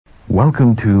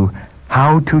Welcome to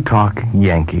How to Talk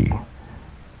Yankee,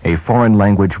 a foreign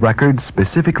language record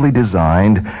specifically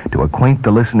designed to acquaint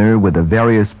the listener with the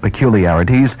various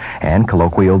peculiarities and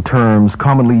colloquial terms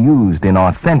commonly used in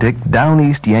authentic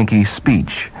Downeast Yankee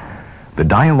speech. The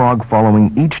dialogue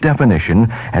following each definition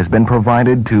has been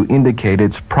provided to indicate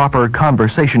its proper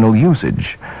conversational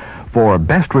usage. For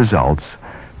best results,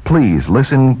 please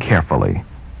listen carefully.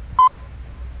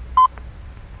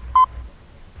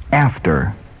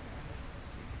 After.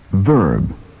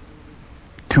 Verb.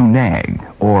 To nag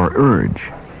or urge.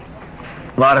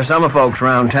 A lot of summer folks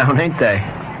around town, ain't they?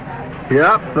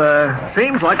 Yep,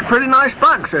 seems like a pretty nice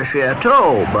bunch this year,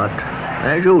 too, but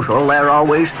as usual, they're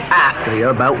always after you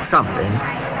about something.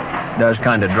 Does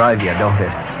kind of drive you, don't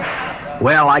it?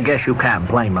 Well, I guess you can't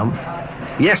blame them.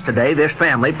 Yesterday, this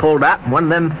family pulled up in one of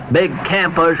them big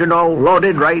campers,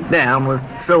 loaded right down with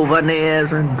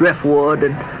souvenirs and driftwood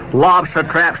and lobster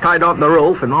traps tied on the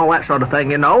roof and all that sort of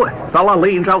thing, A fella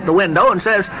leans out the window and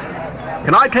says,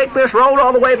 "Can I take this road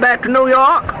all the way back to New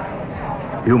York?"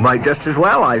 "You might just as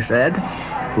well," I said.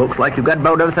 "Looks like you've got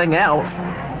about everything else."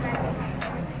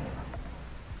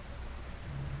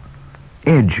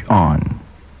 Edge on.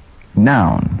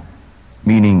 Noun,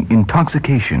 meaning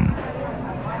intoxication.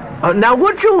 Now,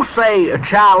 would you say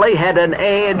Charlie had an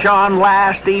edge on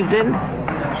last evening?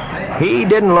 He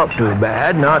didn't look too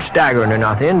bad, not staggering or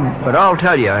nothing, but I'll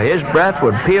tell you, his breath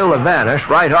would peel the vanish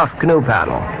right off canoe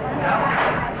paddle.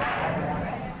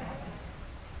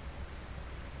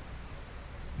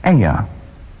 Aya,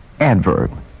 adverb,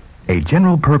 a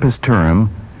general-purpose term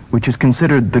which is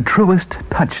considered the truest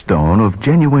touchstone of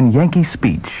genuine Yankee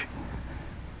speech.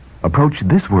 Approach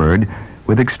this word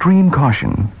with extreme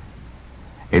caution.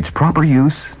 Its proper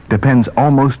use depends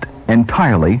almost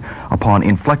entirely upon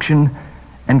inflection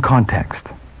and context.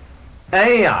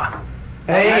 Aya.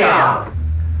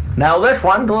 Now, this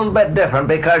one's a little bit different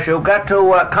because you've got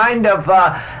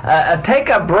to take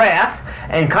a breath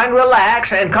and kind of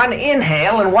relax and kind of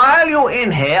inhale, and while you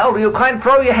inhale, you kind of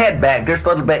throw your head back just a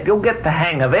little bit. You'll get the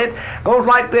hang of it. Goes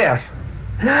like this.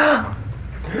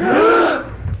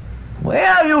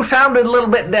 Well, you sounded a little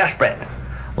bit desperate.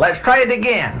 Let's try it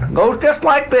again. Goes just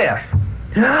like this.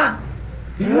 Well,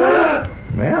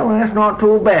 that's not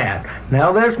too bad.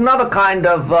 Now, there's another kind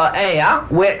of aya,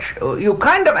 which you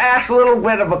kind of ask a little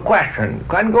bit of a question.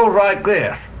 Kind of goes like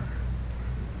this.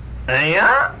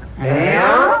 Aya?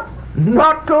 Aya?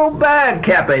 Not too bad,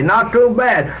 Kepi, not too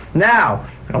bad. Now,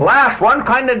 the last one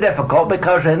kind of difficult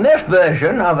because in this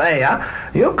version of aya,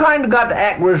 you kind of got to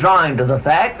act resigned to the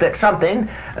fact that something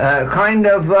kind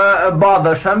of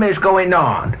bothersome is going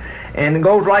on. And it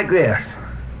goes like this.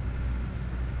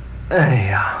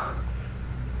 Aya.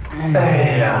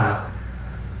 Aya.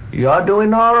 You're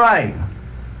doing all right.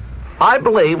 I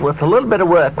believe with a little bit of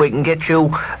work we can get you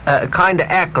kind of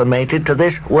acclimated to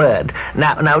this word.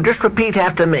 Now just repeat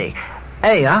after me.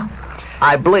 Aya,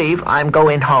 I believe I'm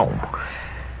going home.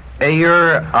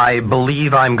 Ayer, I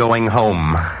believe I'm going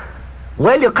home.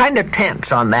 Well, you're kind of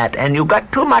tense on that, and you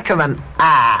got too much of an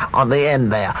ah on the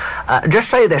end there. Just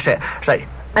say this. Say,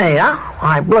 Aya,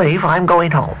 I believe I'm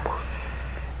going home.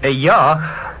 Ayer,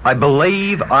 I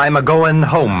believe I'm a-going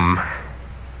home.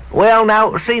 Well,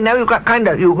 now, see, now you've got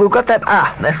you've got that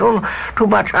there's a little too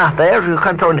much there, so you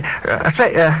kind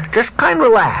of just kind of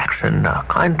relax and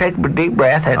kind of take a deep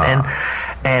breath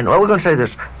and well, we're going to say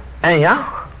this. Aya,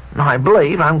 I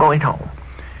believe I'm going home.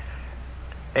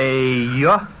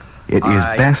 Ayer. It is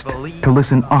best to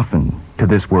listen often to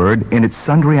this word in its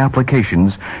sundry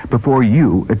applications before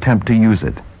you attempt to use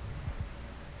it.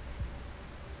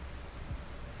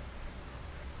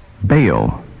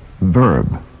 Bail,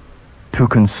 verb. To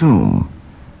consume,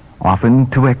 often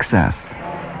to excess.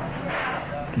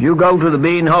 Did you go to the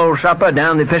beanhole supper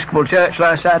down the Episcopal Church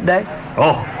last Saturday?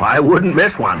 Oh, I wouldn't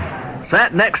miss one.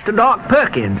 Sat next to Doc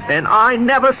Perkins, and I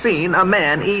never seen a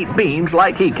man eat beans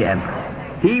like he can.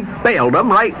 He bailed them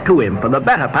right to him for the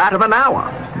better part of an hour.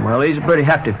 Well, he's a pretty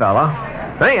hefty fella.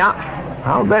 Yeah,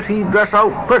 I'll bet he'd dress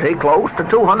out pretty close to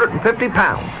 250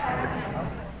 pounds.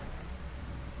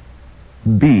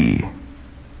 Be,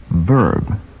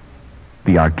 verb.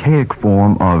 The archaic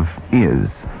form of is.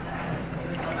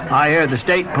 I heard the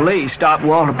state police stopped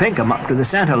Walter Pinkham up to the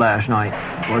center last night.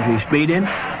 Was he speeding?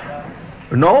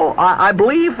 No, I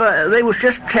believe they was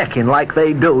just checking like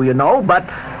they do, but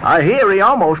I hear he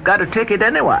almost got a ticket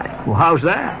anyway. Well, how's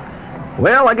that?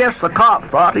 Well, I guess the cop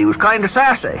thought he was kind of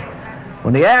sassy.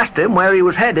 When he asked him where he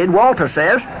was headed, Walter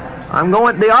says, "I'm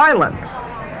going to the island."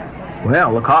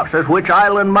 Well, the cop says, "Which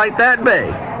island might that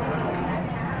be?"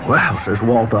 "Well," says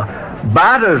Walter,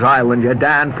 "Batter's Island, you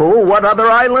darn fool. What other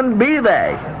island be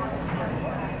they?"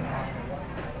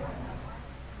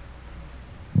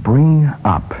 Bring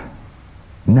up.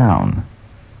 Noun.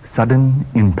 Sudden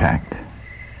impact.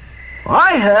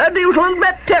 I heard he was a little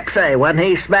bit tipsy when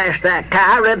he smashed that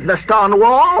car into the stone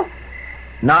wall.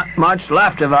 Not much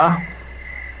left of her.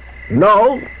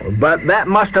 No, but that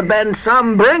must have been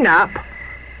some bring-up.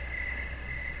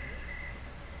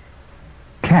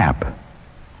 Cap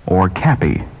or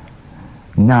cappy.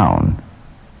 Noun.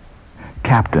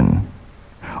 Captain.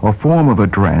 A form of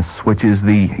address which is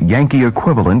the Yankee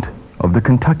equivalent of the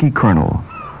Kentucky colonel.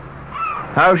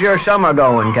 How's your summer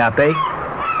going, Cappy?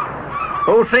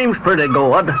 Oh, seems pretty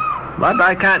good, but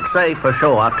I can't say for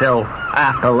sure till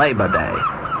after Labor Day.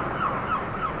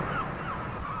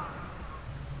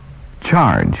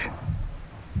 Charge.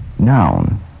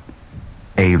 Noun.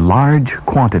 A large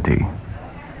quantity.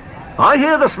 I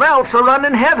hear the smelts are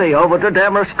running heavy over to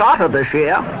Demerscotta this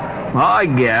year. I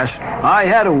guess. I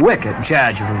had a wicked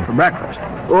charge of them for breakfast.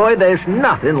 Boy, there's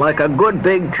nothing like a good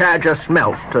big charge of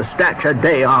smelts to snatch a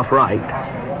day off right.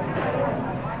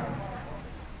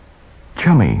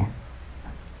 Chummy.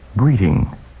 Greeting.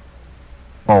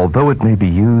 Although it may be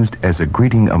used as a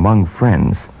greeting among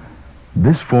friends,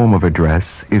 this form of address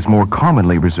is more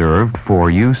commonly reserved for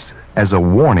use as a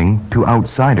warning to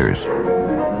outsiders.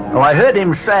 Well, I heard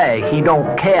him say he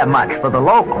don't care much for the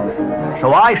locals.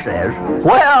 So I says,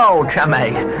 well,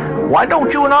 Chummy, why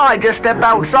don't you and I just step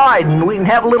outside and we can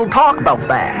have a little talk about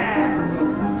that?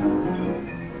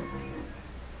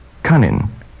 Cunning.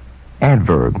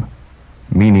 Adverb.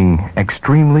 Meaning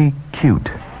extremely cute.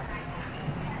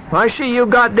 I see you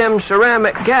got them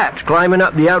ceramic cats climbing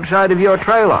up the outside of your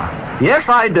trailer. Yes,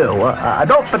 I do. I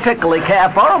don't particularly care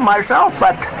for them myself,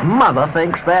 but Mother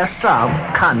thinks they're some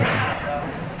cunning.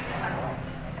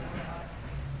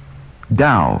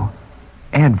 Dow.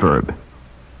 Adverb.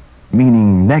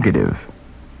 Meaning negative.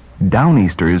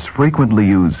 Downeasters frequently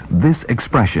use this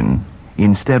expression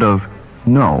instead of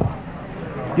no.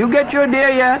 You get your deer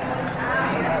yet?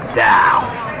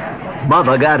 Dow.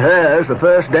 Mother got hers the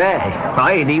first day.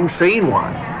 I ain't even seen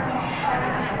one.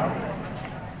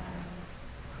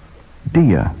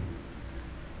 Dear.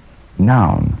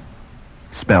 Noun.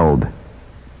 Spelled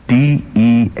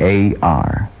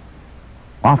D-E-A-R.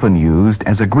 Often used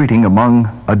as a greeting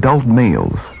among adult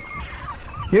males.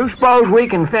 You suppose we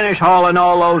can finish hauling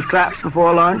all those traps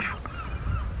before lunch?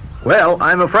 Well,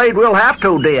 I'm afraid we'll have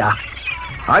to, dear.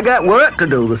 I got work to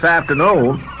do this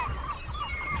afternoon.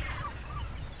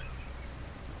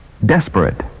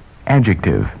 Desperate.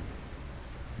 Adjective.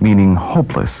 Meaning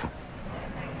hopeless.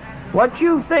 What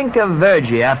you think of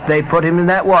Virgie after they put him in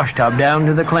that wash tub down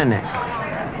to the clinic?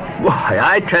 Why,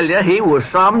 I tell you, he was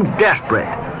some desperate.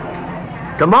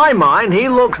 To my mind, he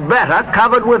looks better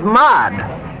covered with mud.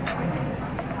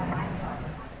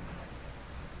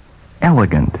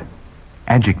 Elegant.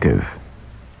 Adjective.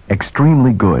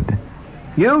 Extremely good.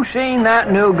 You seen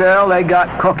that new girl they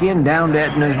got cooking down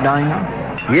at Edna's diner?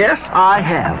 Yes, I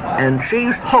have, and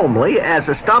she's homely as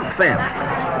a stump fence.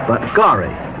 But gory,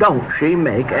 don't she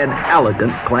make an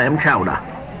elegant clam chowder.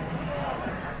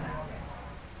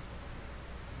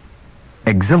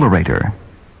 Exhilarator.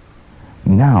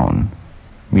 Noun.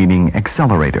 Meaning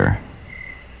accelerator.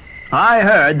 I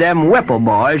heard them Whipple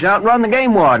boys outrun the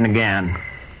game warden again.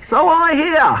 So I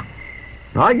hear.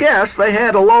 I guess they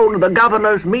had a load of the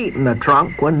governor's meat in the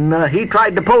trunk when he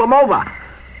tried to pull them over.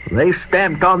 They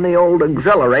stamped on the old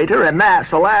exhilarator, and that's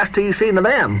the last he's seen of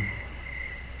them.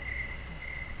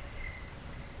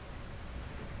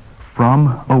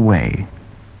 From away.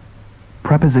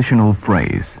 Prepositional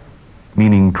phrase.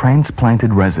 Meaning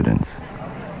transplanted residence.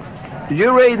 Did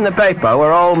you read in the paper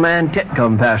where old man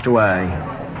Titcomb passed away?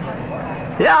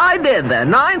 Yeah, I did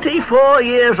then. 94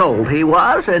 years old he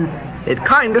was, and it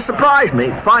kind of surprised me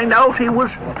to find out he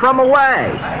was from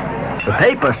away. The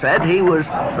paper said he was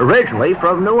originally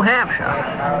from New Hampshire,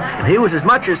 and he was as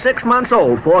much as 6 months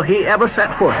old before he ever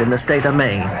set foot in the state of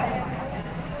Maine.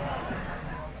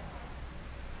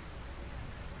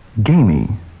 Gamey.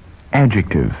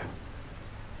 Adjective.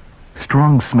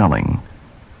 Strong smelling.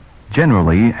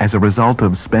 Generally as a result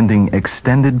of spending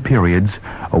extended periods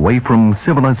away from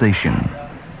civilization.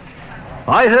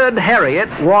 I heard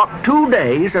Harriet walk 2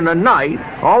 days and a night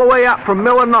all the way up from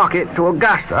Millinocket to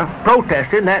Augusta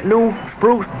protesting that new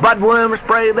spruce budworm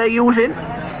spray they're using.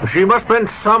 She must have been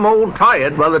some old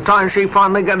tired by the time she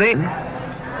finally got in.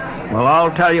 Well,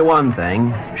 I'll tell you one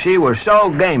thing. She was so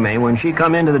gamey when she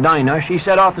come into the diner, she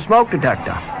set off the smoke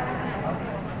detector.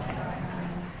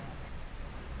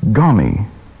 Gaumy.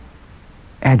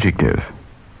 Adjective.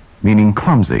 Meaning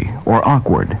clumsy or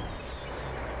awkward.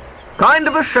 Kind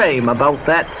of a shame about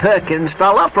that Perkins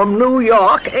fella from New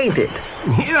York, ain't it?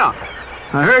 Yeah.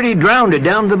 I heard he drowned it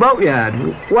down to the boatyard.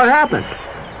 What happened?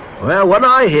 Well, what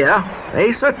I hear,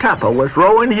 Asa Tupper was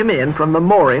rowing him in from the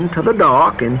mooring to the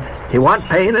dock, and he wasn't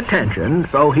paying attention,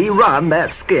 so he run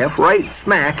that skiff right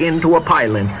smack into a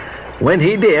piling. When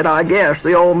he did, I guess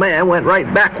the old man went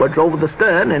right backwards over the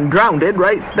stern and drowned it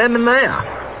right then and there.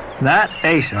 That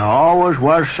Asa always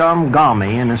was some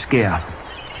gummy in a skiff.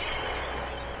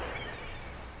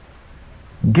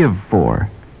 Give for.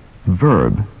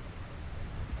 Verb.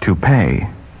 To pay.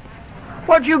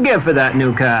 What'd you give for that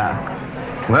new car?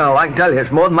 Well, I can tell you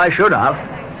it's more than I should have.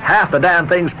 Half the damn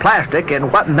thing's plastic,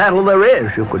 and what metal there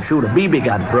is you could shoot a BB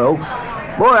gun through.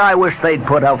 Boy, I wish they'd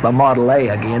put out the Model A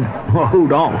again. Well, who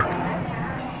don't?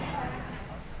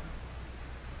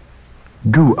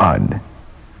 Good.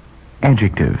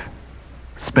 Adjective.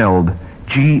 Spelled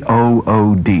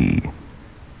G-O-O-D.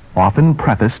 Often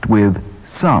prefaced with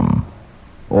some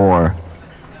or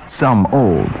some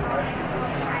old.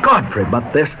 Godfrey,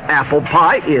 but this apple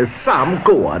pie is some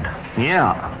good.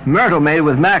 Yeah, Myrtle made it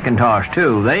with Macintosh,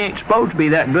 too. They ain't supposed to be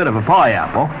that good of a pie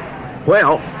apple.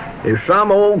 Well, it's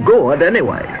some old good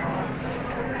anyway.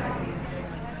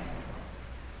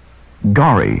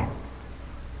 Gory.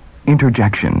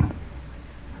 Interjection.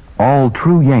 All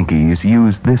true Yankees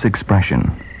use this expression.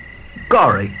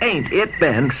 Gory, ain't it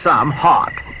been some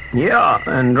hot? Yeah,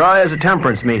 and dry as a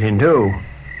temperance meeting, too.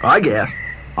 I guess.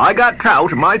 I got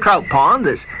trout in my trout pond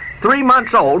that's 3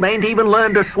 months old, ain't even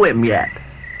learned to swim yet.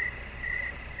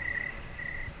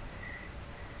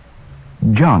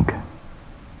 Junk.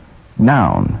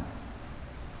 Noun.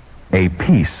 A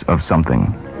piece of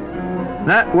something.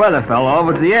 That weather fellow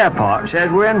over to the airport says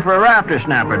we're in for a rafter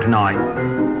snapper tonight.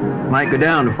 Might go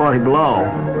down to 40 below.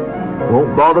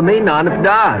 Won't bother me none if it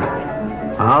does.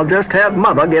 I'll just have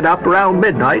Mother get up around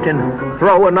midnight and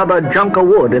throw another junk of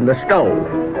wood in the stove.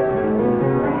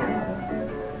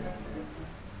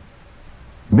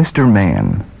 Mr.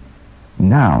 Man.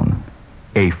 Noun.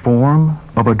 A form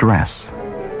of address.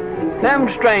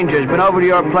 Them strangers been over to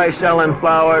your place selling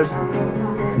flowers?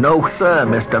 No, sir,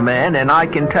 Mr. Man, and I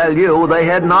can tell you they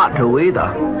had not to either.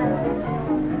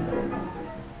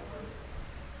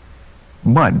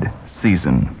 Mud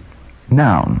season.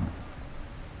 Noun.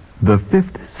 The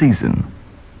 5th season.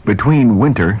 Between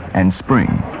winter and spring.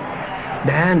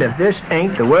 And if this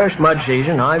ain't the worst mud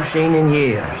season I've seen in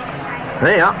years.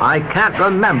 Yeah, I can't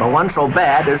remember one so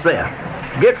bad as this.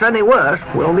 If it gets any worse,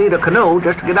 we'll need a canoe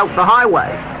just to get out the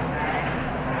highway.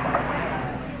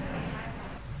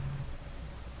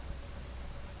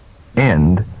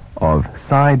 End of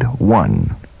Side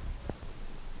 1.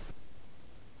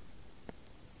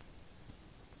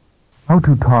 How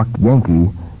to Talk Yankee,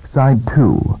 Side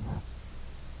 2.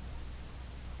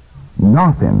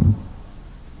 Nothing.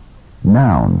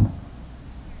 Noun.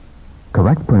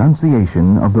 Correct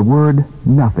pronunciation of the word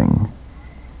nothing.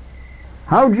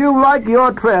 How'd you like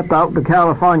your trip out to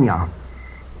California?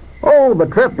 Oh, the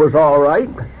trip was all right,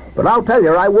 but I'll tell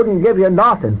you, I wouldn't give you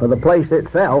nothing for the place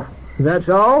itself. Is that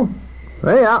so?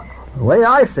 Yeah, the way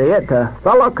I see it, a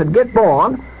fella could get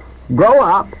born, grow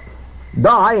up,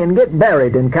 die, and get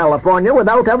buried in California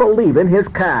without ever leaving his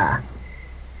car.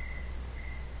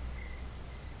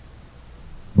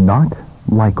 Not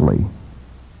likely.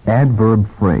 Adverb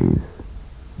phrase.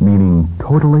 Meaning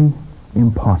totally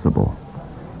impossible.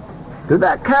 Did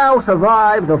that cow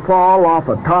survive the fall off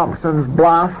of Thompson's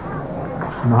Bluff?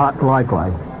 Not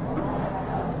likely.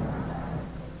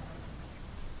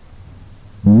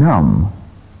 Numb.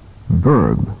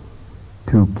 Verb.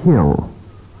 To kill.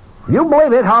 You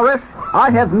believe it, Horace?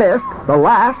 I have missed the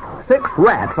last 6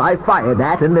 rats I fired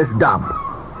at in this dump.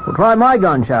 Well, try my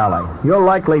gun, Charlie. You'll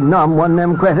likely numb one of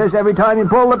them critters every time you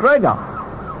pull the trigger.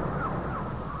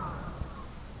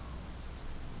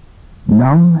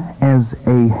 Numb as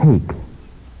a hake.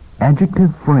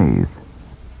 Adjective phrase.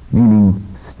 Meaning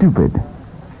stupid.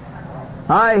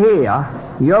 I hear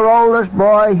your oldest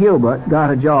boy, Hubert,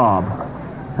 got a job.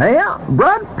 Yeah,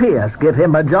 Brad Pierce give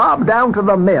him a job down to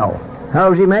the mill.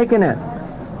 How's he making it?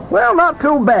 Well, not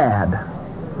too bad.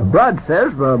 Brad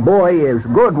says the boy is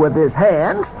good with his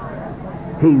hands.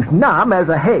 He's numb as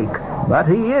a hake, but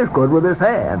he is good with his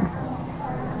hands.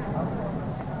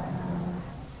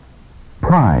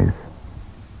 Prize.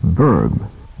 Verb.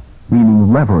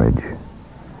 Meaning leverage.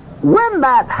 When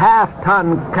that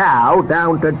half-ton cow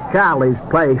down to Charlie's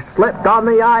place slipped on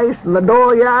the ice in the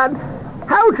dooryard,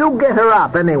 how'd you get her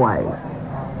up anyway?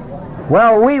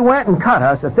 Well, we went and cut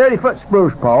us a 30-foot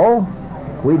spruce pole.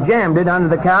 We jammed it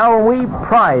under the cow, and we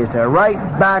prized her right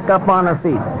back up on her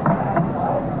feet.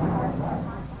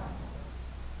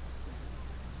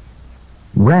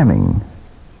 Ramming.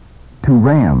 To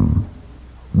ram.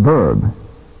 Verb.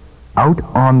 Out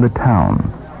on the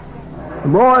town. The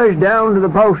boys down to the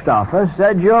post office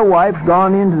said your wife's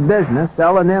gone into the business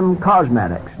selling them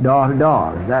cosmetics, door to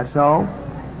door. Is that so?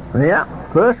 Yeah,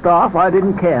 first off, I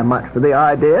didn't care much for the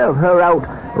idea of her out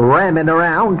ramming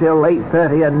around till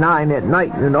 8:30 and 9 at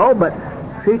night, but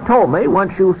she told me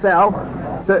once you sell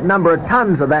a certain number of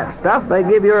tons of that stuff, they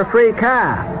give you a free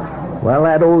car. Well,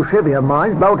 that old shivvy of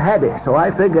mine's about had it, so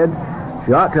I figured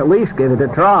she ought to at least give it a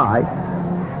try.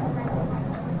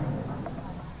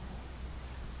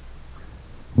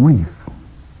 Reef.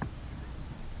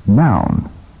 Noun.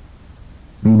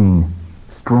 Meaning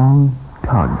strong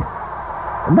tug.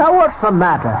 Now, what's the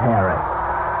matter, Harry?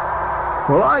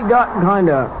 Well, I got kind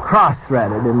of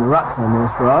cross-threaded in the ruts on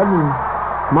this rod,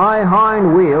 and my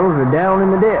hind wheels are down in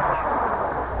the ditch.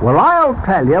 Well, I'll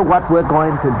tell you what we're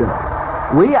going to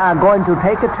do. We are going to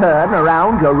take a turn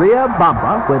around your rear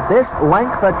bumper with this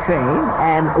length of chain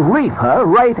and reef her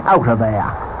right out of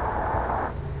there.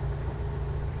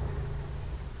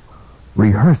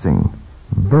 Rehearsing.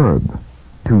 Verb.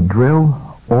 To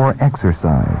drill or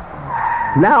exercise.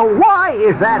 Now, why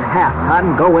is that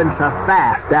half-ton going so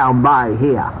fast down by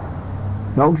here?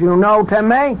 Don't you know,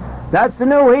 Timmy? That's the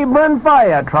new Hebron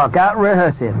fire truck out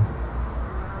rehearsing.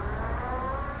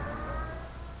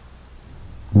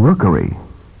 Rookery.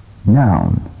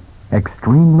 Noun.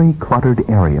 Extremely cluttered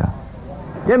area.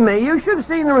 Timmy, you should have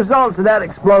seen the results of that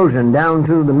explosion down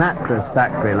to the mattress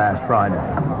factory last Friday.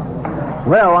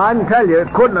 Well, I can tell you,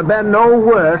 it couldn't have been no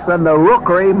worse than the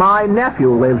rookery my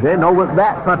nephew lives in over at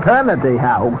that fraternity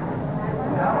house.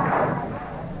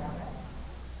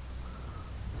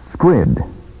 Squid.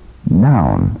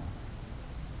 Noun.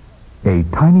 A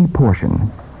tiny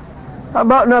portion. How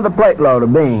about another plate load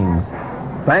of beans?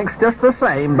 Thanks just the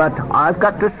same, but I've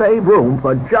got to save room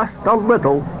for just a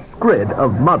little squid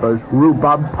of Mother's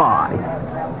rhubarb pie.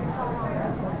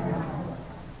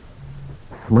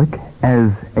 Slick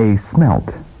as a smelt.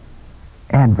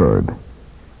 Adverb.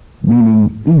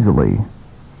 Meaning easily.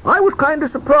 I was kind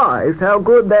of surprised how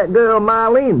good that girl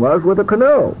Marlene was with a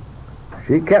canoe.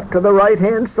 She kept to the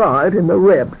right-hand side in the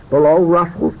ribs below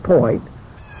Russell's Point,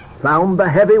 found the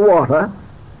heavy water,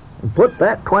 and put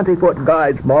that 20-foot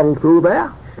guide's model through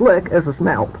there, slick as a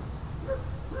smelt.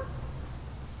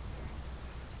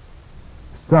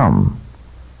 Some.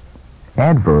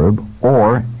 Adverb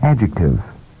or adjective.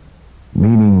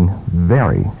 Meaning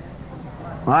very.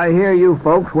 I hear you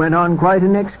folks went on quite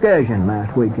an excursion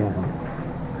last weekend.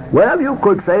 Well, you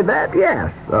could say that,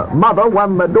 yes. Mother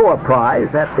won the door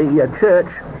prize at the church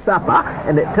supper,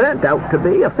 and it turned out to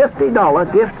be a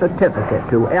 $50 gift certificate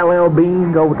to L.L.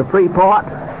 Bean's over to Freeport.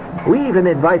 We even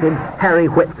invited Harry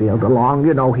Whitfield along.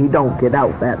 You know, he don't get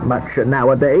out that much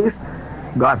nowadays.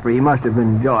 Godfrey must have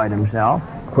enjoyed himself.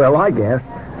 Well, I guess.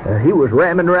 He was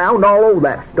ramming around all over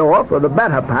that store for the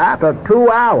better part of 2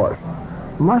 hours.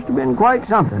 Must have been quite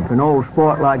something for an old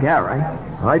sport like Harry.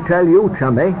 I tell you,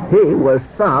 chummy, he was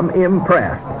some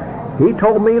impressed. He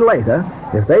told me later,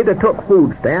 if they'd have took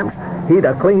food stamps, he'd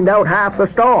have cleaned out half the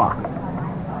store.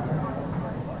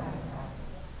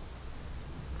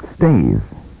 Stave.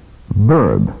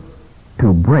 Verb.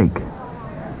 To break.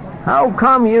 How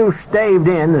come you staved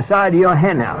in the side of your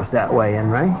henhouse that way,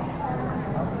 Henry?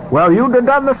 Well, you'd have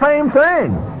done the same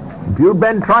thing if you'd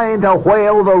been trying to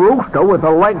whale the rooster with a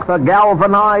length of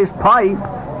galvanized pipe.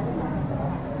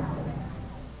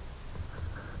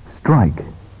 Strike.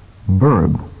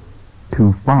 Verb.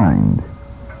 To find.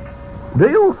 Do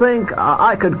you think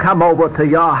I could come over to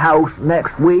your house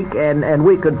next week and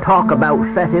we could talk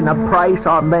about setting a price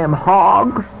on them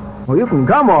hogs? Well, you can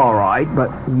come all right,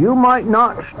 but you might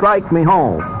not strike me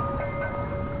home.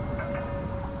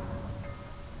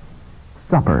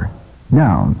 Supper.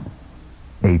 Noun.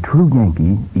 A true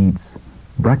Yankee eats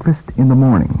breakfast in the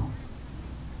morning,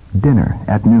 dinner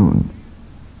at noon,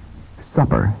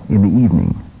 supper in the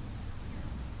evening.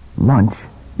 Lunch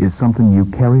is something you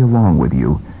carry along with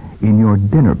you in your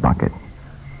dinner bucket.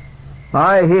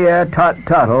 I hear Tut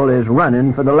Tuttle is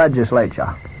running for the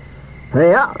legislature.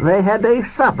 Yeah, they had a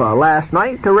supper last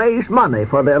night to raise money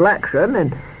for the election,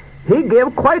 and he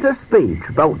gave quite a speech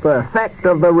about the effect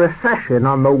of the recession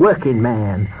on the working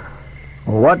man.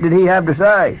 Well, what did he have to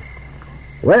say?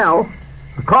 Well,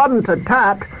 according to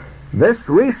Tut, this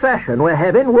recession we're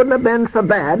having wouldn't have been so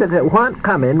bad if it weren't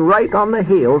coming right on the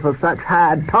heels of such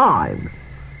hard times.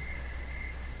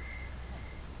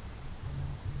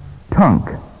 Tunk.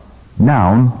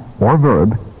 Noun or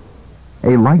verb.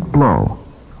 A light blow.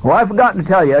 Oh, I forgot to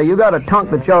tell you, you got to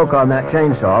tunk the choke on that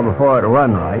chainsaw before it'll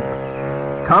run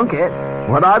right. Tunk it?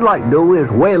 What I'd like to do is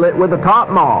whale it with the top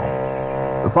maul.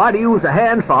 If I'd used a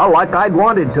handsaw like I'd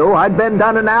wanted to, I'd been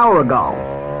done an hour ago.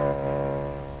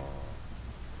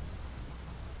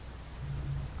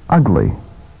 Ugly.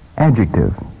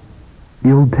 Adjective.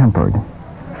 Ill-tempered.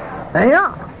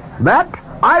 Yeah, that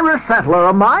Irish settler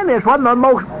of mine is one of the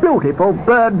most beautiful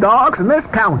bird dogs in this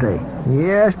county.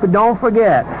 Yes, but don't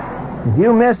forget, if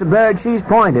you miss a bird she's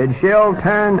pointed, she'll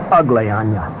turn ugly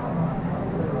on you.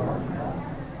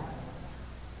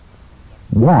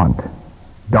 Want.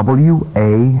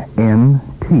 W-A-N-T.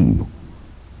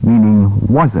 Meaning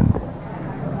wasn't.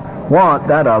 Want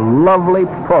that a lovely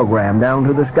program down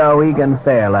to the Skowhegan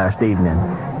Fair last evening.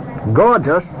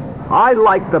 Gorgeous. I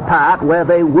like the part where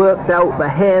they worked out the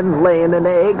hen laying an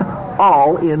egg,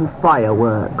 all in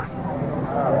fireworks.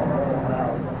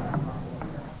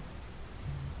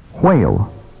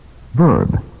 Whale.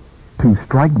 Verb. To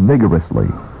strike vigorously.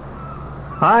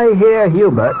 I hear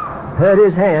Hubert hurt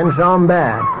his hand some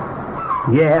bad.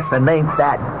 Yes, and ain't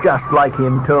that just like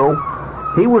him, too?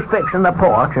 He was fixing the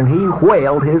porch, and he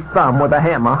whaled his thumb with a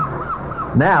hammer.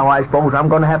 Now I suppose I'm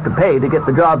going to have to pay to get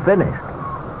the job finished.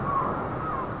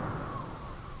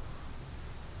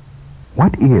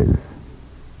 What is?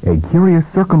 A curious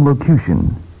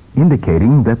circumlocution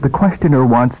indicating that the questioner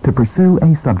wants to pursue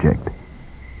a subject.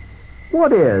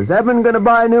 What is? Evan going to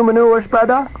buy a new manure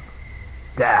spreader?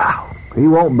 Dow, he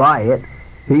won't buy it.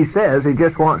 He says he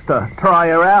just wants to try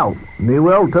her out. And he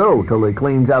will, too, till he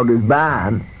cleans out his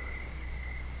barn.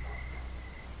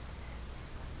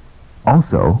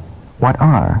 Also, what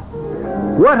are?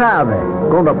 What are they?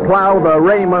 Going to plow the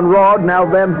Raymond Road now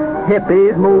them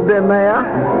hippies moved in there?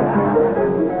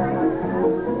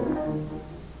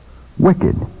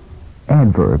 Wicked.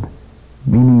 Adverb.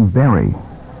 Meaning very.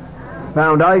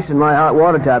 Found ice in my hot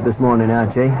water tap this morning,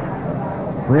 Archie.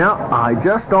 Well, I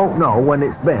just don't know when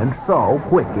it's been so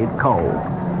wicked cold.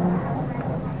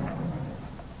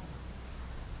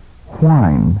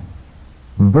 Whine.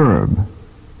 Verb.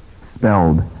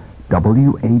 Spelled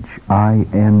W-H-I-N-E.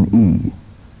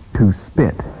 To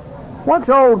spit. What's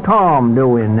old Tom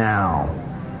doing now?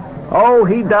 Oh,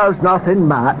 he does nothing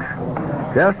much.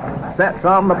 Just sits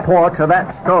on the porch of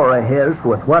that store of his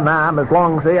with one arm as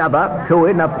long as the other,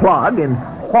 chewing a plug, and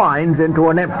whines into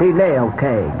an empty nail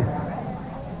keg.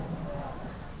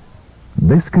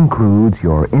 This concludes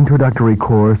your introductory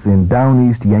course in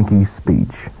Downeast Yankee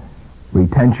speech.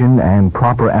 Retention and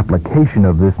proper application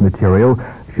of this material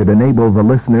should enable the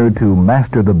listener to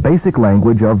master the basic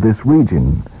language of this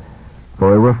region.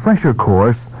 For a refresher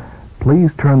course,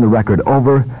 please turn the record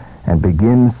over and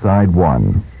begin side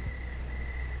 1.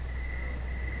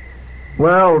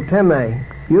 Well, Timmy,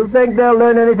 you think they'll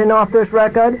learn anything off this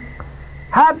record?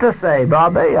 Hard to say,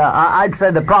 Bobby. I'd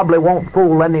say they probably won't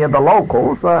fool any of the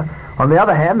locals. On the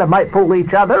other hand, they might fool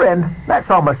each other, and that's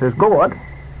almost as good.